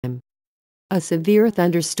A severe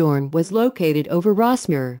thunderstorm was located over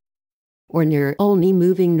Rossmere, or near Olney,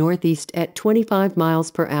 moving northeast at 25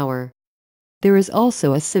 miles per hour. There is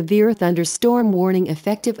also a severe thunderstorm warning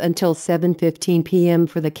effective until 7:15 p.m.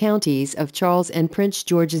 for the counties of Charles and Prince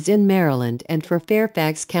George's in Maryland and for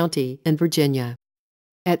Fairfax County in Virginia.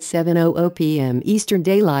 At 7:00 p.m. Eastern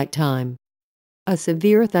Daylight Time, a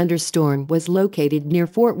severe thunderstorm was located near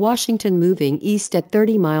Fort Washington, moving east at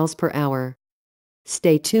 30 miles per hour.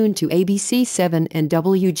 Stay tuned to ABC7 and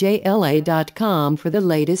WJLA.com for the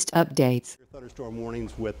latest updates. Thunderstorm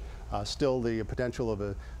warnings with still the potential of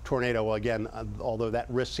a tornado. Well, again, although that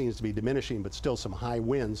risk seems to be diminishing, but still some high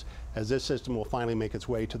winds as this system will finally make its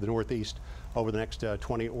way to the northeast over the next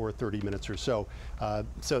 20 or 30 minutes or so.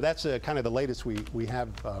 So that's kind of the latest we have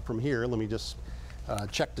from here. Let me just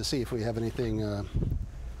check to see if we have anything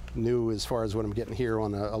new as far as what I'm getting here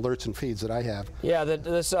on alerts and feeds that I have. Yeah,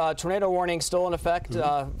 this tornado warning still in effect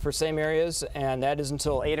for same areas, and that is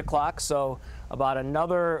until 8 o'clock. So about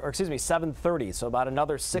another, or excuse me, 7:30. So about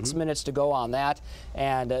another 6 minutes to go on that.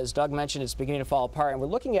 And as Doug mentioned, it's beginning to fall apart. And we're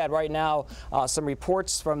looking at right now some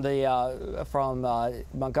reports from the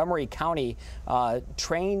Montgomery County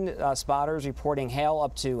train spotters reporting hail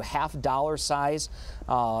up to $half size.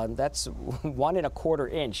 That's 1 1/4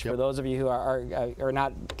 inch. For those of you who are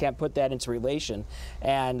not can't put that into relation.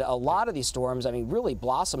 And a lot of these storms, I mean, really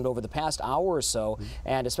blossomed over the past hour or so,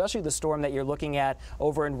 and especially the storm that you're looking at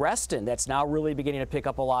over in Reston, that's now really beginning to pick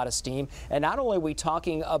up a lot of steam. And not only are we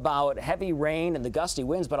talking about heavy rain and the gusty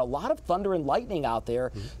winds, but a lot of thunder and lightning out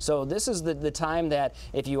there. So this is the time that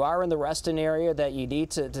if you are in the Reston area that you need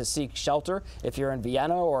to seek shelter. If you're in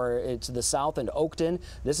Vienna or to the south in Oakton,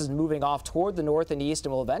 this is moving off toward the north and east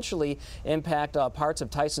and will eventually impact parts of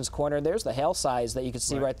Tyson's Corner. There's the hail size that you can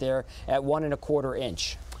see right there at 1 1/4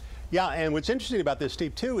 inch. Yeah, and what's interesting about this,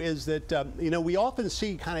 Steve, too, is that, you know, we often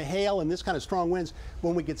see kind of hail and this kind of strong winds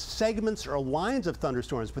when we get segments or lines of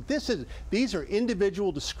thunderstorms, but these are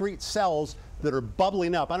individual discrete cells that are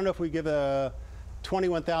bubbling up. I don't know if we give a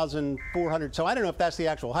 21,400, so I don't know if that's the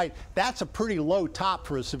actual height. That's a pretty low top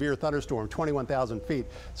for a severe thunderstorm, 21,000 feet.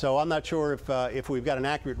 So I'm not sure if we've got an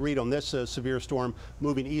accurate read on this severe storm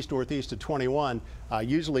moving east-northeast to 21.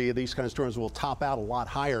 Usually these kind of storms will top out a lot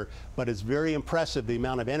higher, but it's very impressive the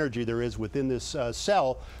amount of energy there is within this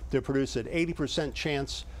cell to produce an 80%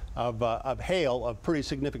 chance of hail of pretty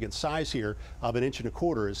significant size here, of 1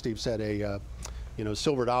 1/4 inch, as Steve said, you know,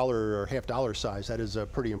 silver dollar or $half size. That is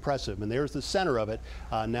pretty impressive. And there's the center of it.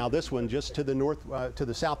 Now this one just to the north, to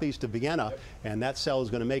the southeast of Vienna, and that cell is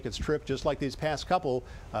going to make its trip just like these past couple,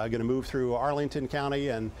 going to move through Arlington County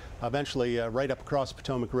and eventually right up across the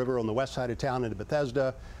Potomac River on the west side of town into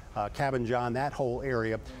Bethesda, Cabin John, that whole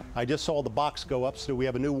area. I just saw the box go up, so we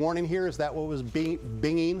have a new warning here. Is that what was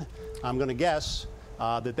binging? I'm going to guess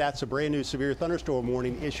that's a brand new severe thunderstorm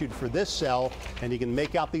warning issued for this cell, and you can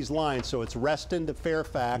make out these lines. So it's Reston to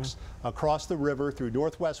Fairfax, across the river through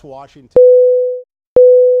northwest Washington.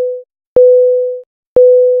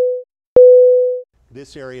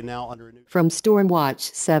 This area now under a new... From Storm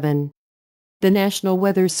Watch 7. The National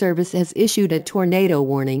Weather Service has issued a tornado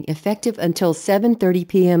warning effective until 7:30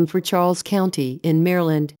 p.m. for Charles County in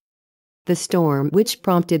Maryland. The storm, which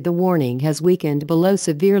prompted the warning, has weakened below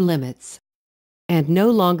severe limits and no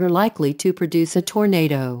longer likely to produce a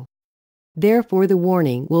tornado. Therefore, the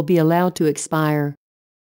warning will be allowed to expire.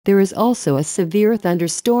 There is also a severe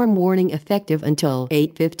thunderstorm warning effective until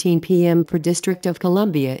 8:15 p.m. for District of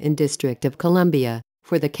Columbia in District of Columbia,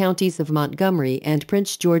 for the counties of Montgomery and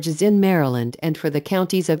Prince George's in Maryland, and for the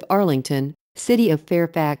counties of Arlington, City of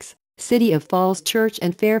Fairfax, City of Falls Church,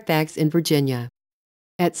 and Fairfax in Virginia.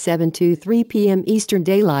 At 7:03 p.m. Eastern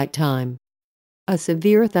Daylight Time, a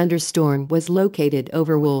severe thunderstorm was located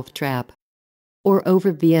over Wolf Trap, or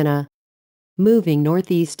over Vienna, moving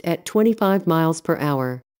northeast at 25 miles per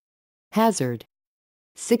hour. Hazard: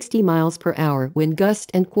 60 miles per hour wind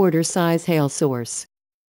gust and quarter-size hail source.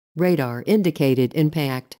 Radar indicated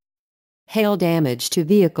impact. Hail damage to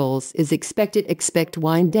vehicles is expected. Expect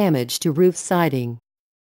wind damage to roof siding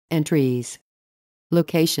and trees.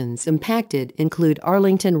 Locations impacted include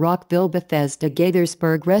Arlington, Rockville, Bethesda,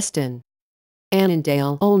 Gaithersburg, Reston,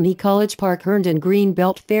 Annandale, Olney, College Park, Herndon,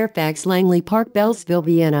 Greenbelt, Fairfax, Langley Park, Bellsville,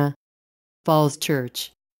 Vienna, Falls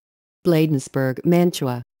Church, Bladensburg,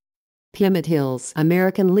 Mantua, Plymouth Hills,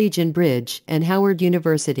 American Legion Bridge, and Howard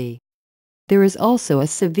University. There is also a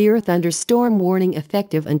severe thunderstorm warning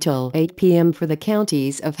effective until 8 p.m. for the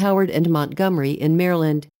counties of Howard and Montgomery in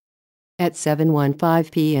Maryland. At 7:15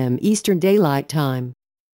 p.m. Eastern Daylight Time,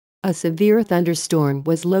 a severe thunderstorm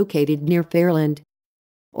was located near Fairland,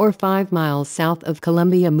 or 5 miles south of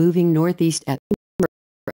Columbia, moving northeast at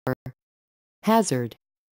Hazard: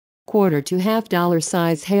 quarter to half dollar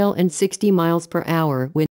size hail and 60 miles per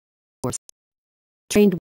hour wind force.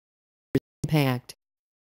 Trained impact.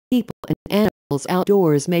 People and animals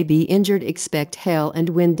outdoors may be injured. Expect hail and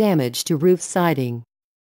wind damage to roof siding,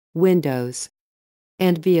 windows,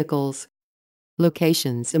 and vehicles.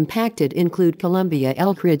 Locations impacted include Columbia,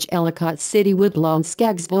 Elkridge, Ellicott City, Woodlawn,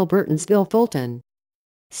 Skaggsville, Burtonsville, Fulton,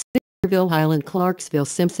 Spencerville, Highland, Clarksville,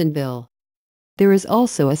 Simpsonville. There is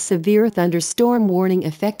also a severe thunderstorm warning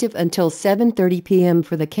effective until 7:30 p.m.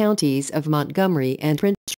 for the counties of Montgomery and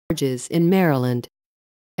Prince George's in Maryland.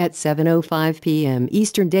 At 7:05 p.m.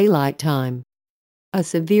 Eastern Daylight Time, a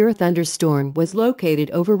severe thunderstorm was located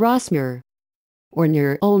over Rossmere, or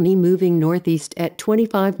near Olney, moving northeast at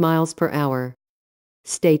 25 miles per hour.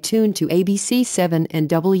 Stay tuned to ABC7 and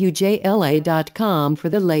WJLA.com for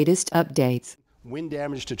the latest updates. Wind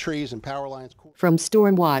damage to trees and power lines. From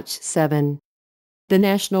Stormwatch 7. The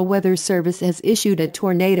National Weather Service has issued a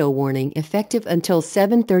tornado warning effective until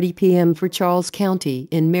 7:30 p.m. for Charles County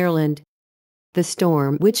in Maryland. The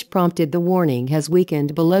storm, which prompted the warning, has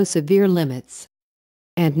weakened below severe limits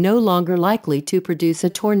and no longer likely to produce a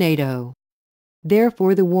tornado.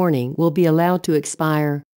 Therefore, the warning will be allowed to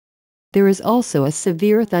expire. There is also a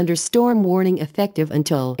severe thunderstorm warning effective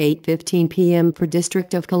until 8:15 p.m. for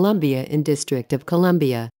District of Columbia in District of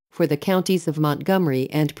Columbia, for the counties of Montgomery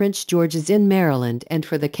and Prince George's in Maryland, and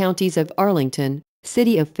for the counties of Arlington,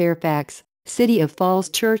 City of Fairfax, City of Falls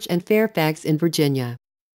Church, and Fairfax in Virginia.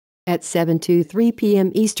 At 7:23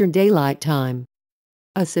 p.m. Eastern Daylight Time,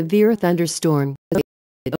 a severe thunderstorm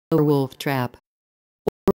over Wolf Trap,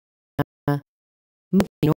 moving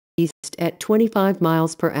northeast at 25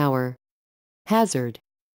 miles per hour. Hazard: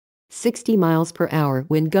 60 miles per hour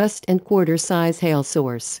wind gust and quarter-size hail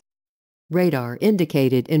source. Radar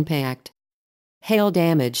indicated impact. Hail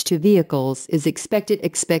damage to vehicles is expected.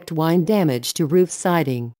 Expect wind damage to roof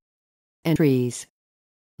siding and trees.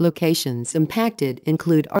 Locations impacted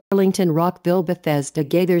include Arlington, Rockville, Bethesda,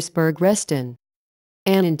 Gaithersburg, Reston,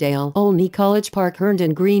 Annandale, Olney, College Park,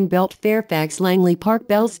 Herndon, Greenbelt, Fairfax, Langley Park,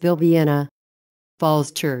 Bellsville, Vienna,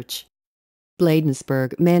 Falls Church,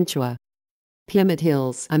 Bladensburg, Mantua, Plymouth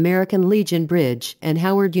Hills, American Legion Bridge, and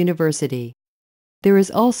Howard University. There is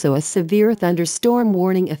also a severe thunderstorm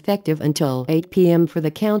warning effective until 8 p.m. for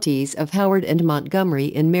the counties of Howard and Montgomery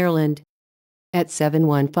in Maryland. At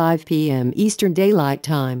 7:15 p.m. Eastern Daylight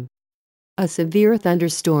Time, a severe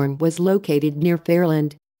thunderstorm was located near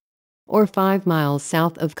Fairland, or 5 miles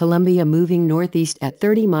south of Columbia, moving northeast at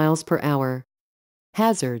 30 miles per hour.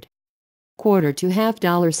 Hazard: quarter to half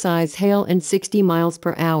dollar size hail and 60 miles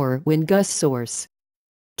per hour wind gust source.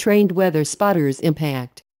 Trained weather spotters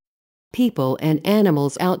impact. People and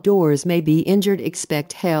animals outdoors may be injured.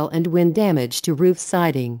 Expect hail and wind damage to roof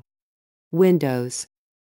siding, windows,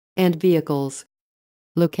 and vehicles.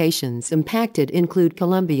 Locations impacted include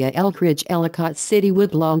Columbia, Elkridge, Ellicott City,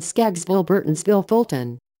 Woodlawn, Skaggsville, Burtonsville,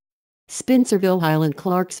 Fulton, Spencerville, Highland,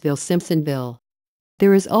 Clarksville, Simpsonville.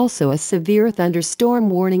 There is also a severe thunderstorm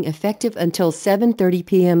warning effective until 7:30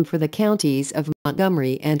 p.m. for the counties of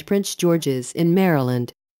Montgomery and Prince George's in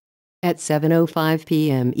Maryland. At 7:05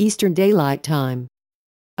 p.m. Eastern Daylight Time,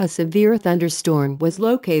 a severe thunderstorm was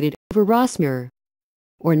located over Rossmere,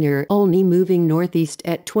 or near Olney, moving northeast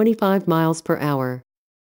at 25 miles per hour.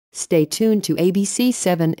 Stay tuned to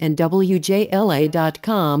ABC7 and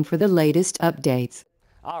WJLA.com for the latest updates.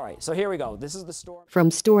 All right, so here we go. This is the storm. From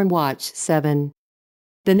Stormwatch 7.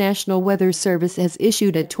 The National Weather Service has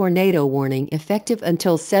issued a tornado warning effective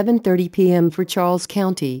until 7:30 p.m. for Charles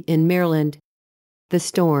County in Maryland. The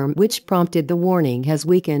storm, which prompted the warning, has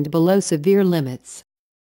weakened below severe limits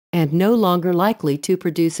and no longer likely to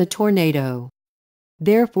produce a tornado.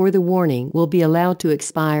 Therefore, the warning will be allowed to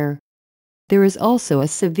expire. There is also a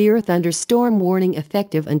severe thunderstorm warning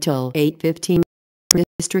effective until 8:15 for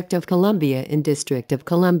District of Columbia in District of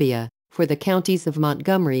Columbia, for the counties of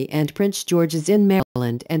Montgomery and Prince George's in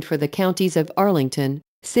Maryland, and for the counties of Arlington,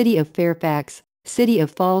 City of Fairfax, City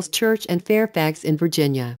of Falls Church, and Fairfax in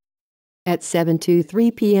Virginia. At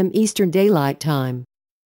 7:23 p.m. Eastern Daylight Time,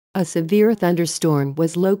 a severe thunderstorm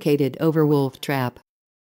was located over Wolf Trap,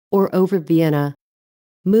 or over Vienna,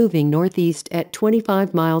 moving northeast at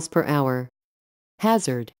 25 miles per hour.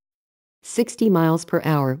 Hazard: 60 miles per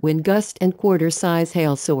hour wind gust and quarter-size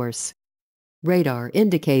hail source. Radar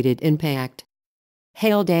indicated impact.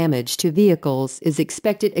 Hail damage to vehicles is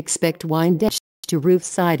expected. Expect wind damage to roof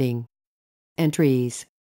siding and trees.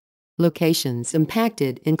 Locations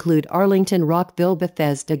impacted include Arlington, Rockville,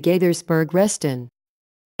 Bethesda, Gaithersburg, Reston,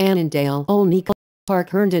 Annandale, Olney, Park,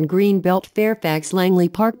 Herndon, Greenbelt, Fairfax, Langley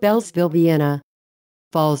Park, Bellsville, Vienna,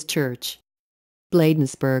 Falls Church,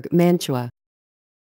 Bladensburg, Mantua,